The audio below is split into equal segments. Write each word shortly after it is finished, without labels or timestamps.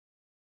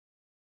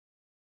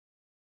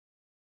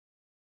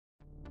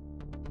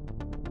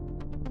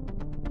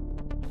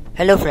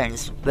Hello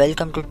friends,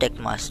 welcome to Tech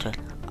Master.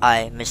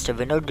 I, Mr.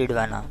 Vinod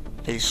Didwana,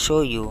 will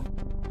show you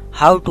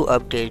how to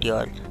update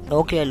your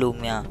Nokia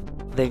Lumia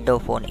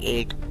Windows Phone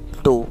 8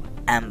 to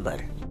Amber.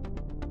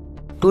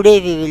 Today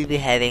we will be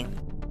having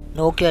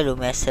Nokia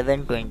Lumia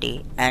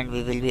 720 and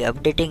we will be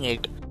updating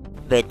it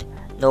with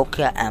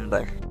Nokia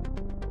Amber.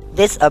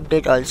 This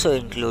update also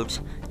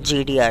includes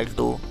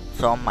GDR2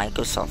 from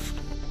Microsoft.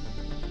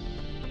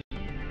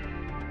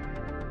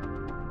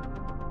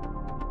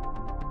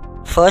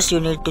 First, you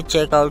need to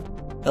check out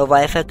your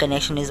Wi-Fi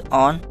connection is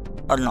on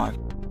or not.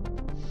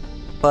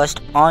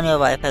 First, on your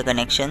Wi-Fi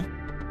connection.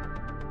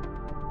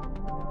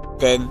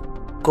 Then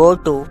go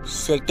to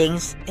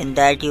settings. In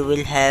that you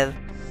will have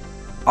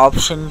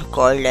option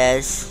called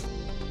as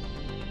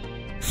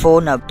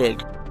phone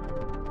update.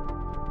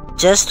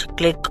 Just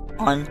click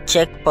on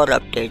check for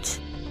updates.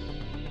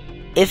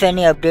 If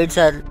any updates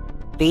are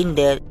been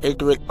there,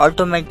 it will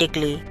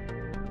automatically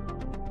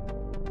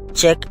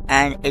check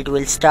and it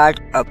will start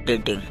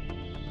updating.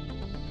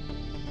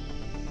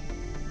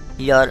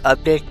 Your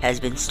update has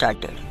been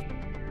started.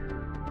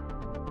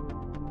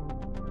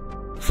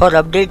 For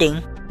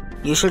updating,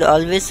 you should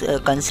always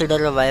consider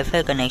a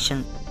Wi-Fi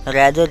connection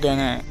rather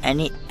than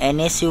any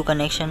NSU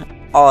connection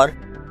or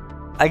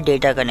a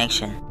data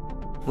connection.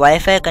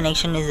 Wi-Fi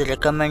connection is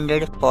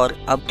recommended for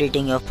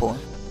updating your phone.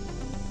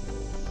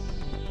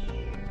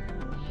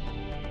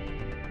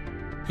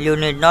 You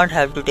need not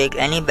have to take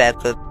any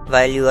backup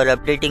while you are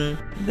updating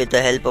with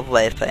the help of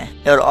Wi-Fi.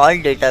 Your all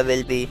data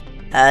will be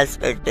as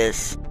it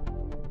is.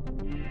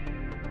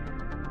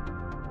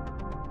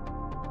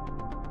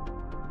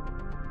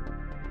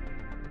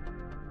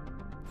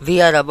 We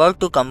are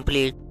about to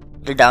complete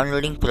the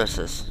downloading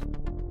process.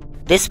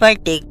 This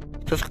might take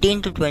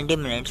 15 to 20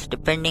 minutes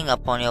depending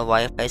upon your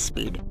Wi-Fi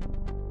speed.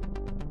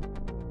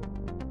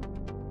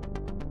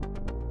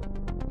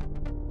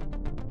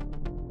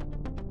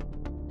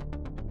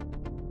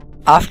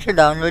 After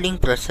downloading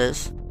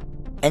process,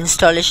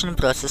 installation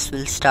process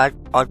will start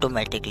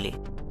automatically.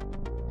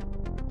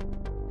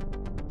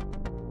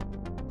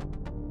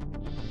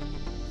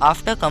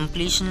 After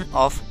completion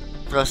of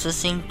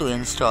processing to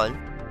install,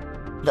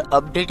 the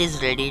update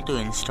is ready to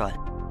install.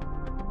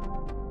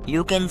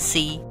 You can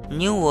see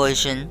new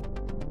version.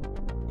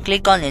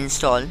 Click on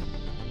install.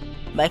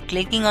 By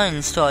clicking on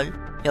install,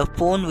 your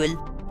phone will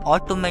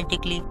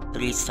automatically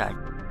restart.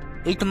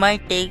 It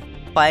might take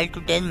 5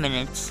 to 10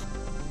 minutes.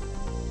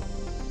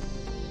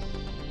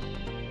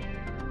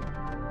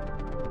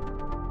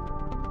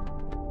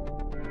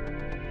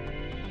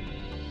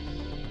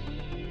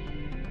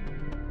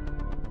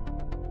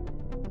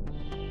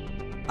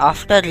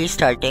 After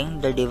restarting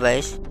the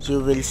device,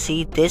 you will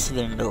see this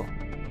window,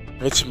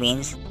 which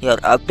means your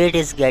update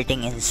is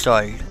getting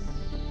installed.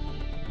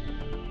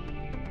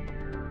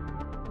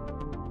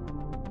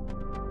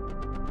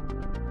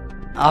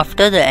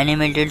 After the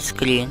animated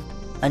screen,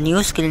 a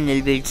new screen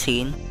will be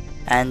seen,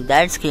 and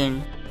that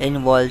screen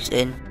involves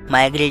in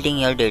migrating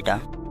your data.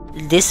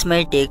 This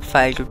may take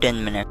 5 to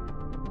 10 minutes.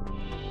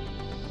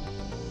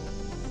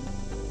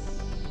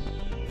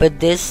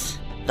 With this,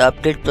 the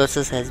update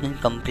process has been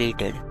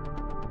completed.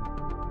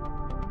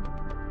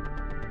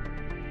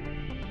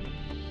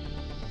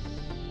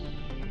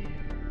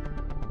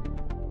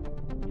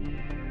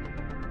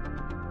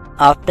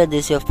 After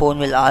this, your phone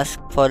will ask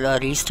for a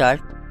restart.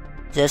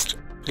 Just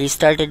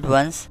restart it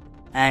once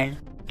and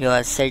you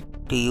are set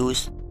to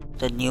use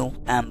the new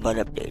Amber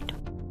update.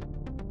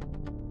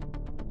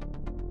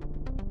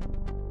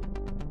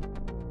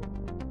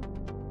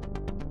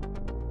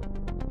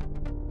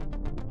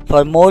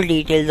 For more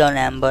details on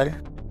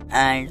Amber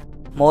and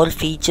more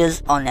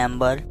features on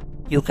Amber,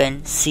 you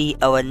can see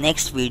our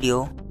next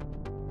video.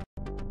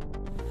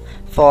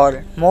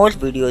 For more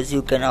videos,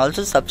 you can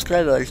also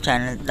subscribe our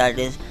channel, that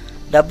is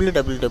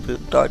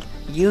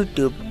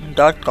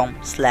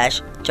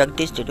www.youtube.com/Jagdish.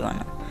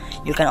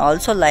 You can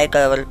also like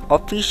our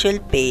official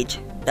page,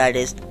 that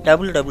is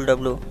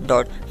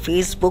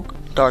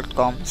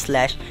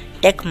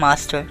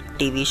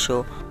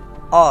www.facebook.com/techmastertvshow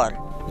or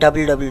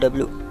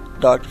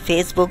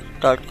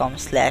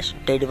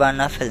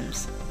www.facebook.com/Didwana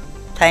films.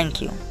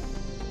 Thank you.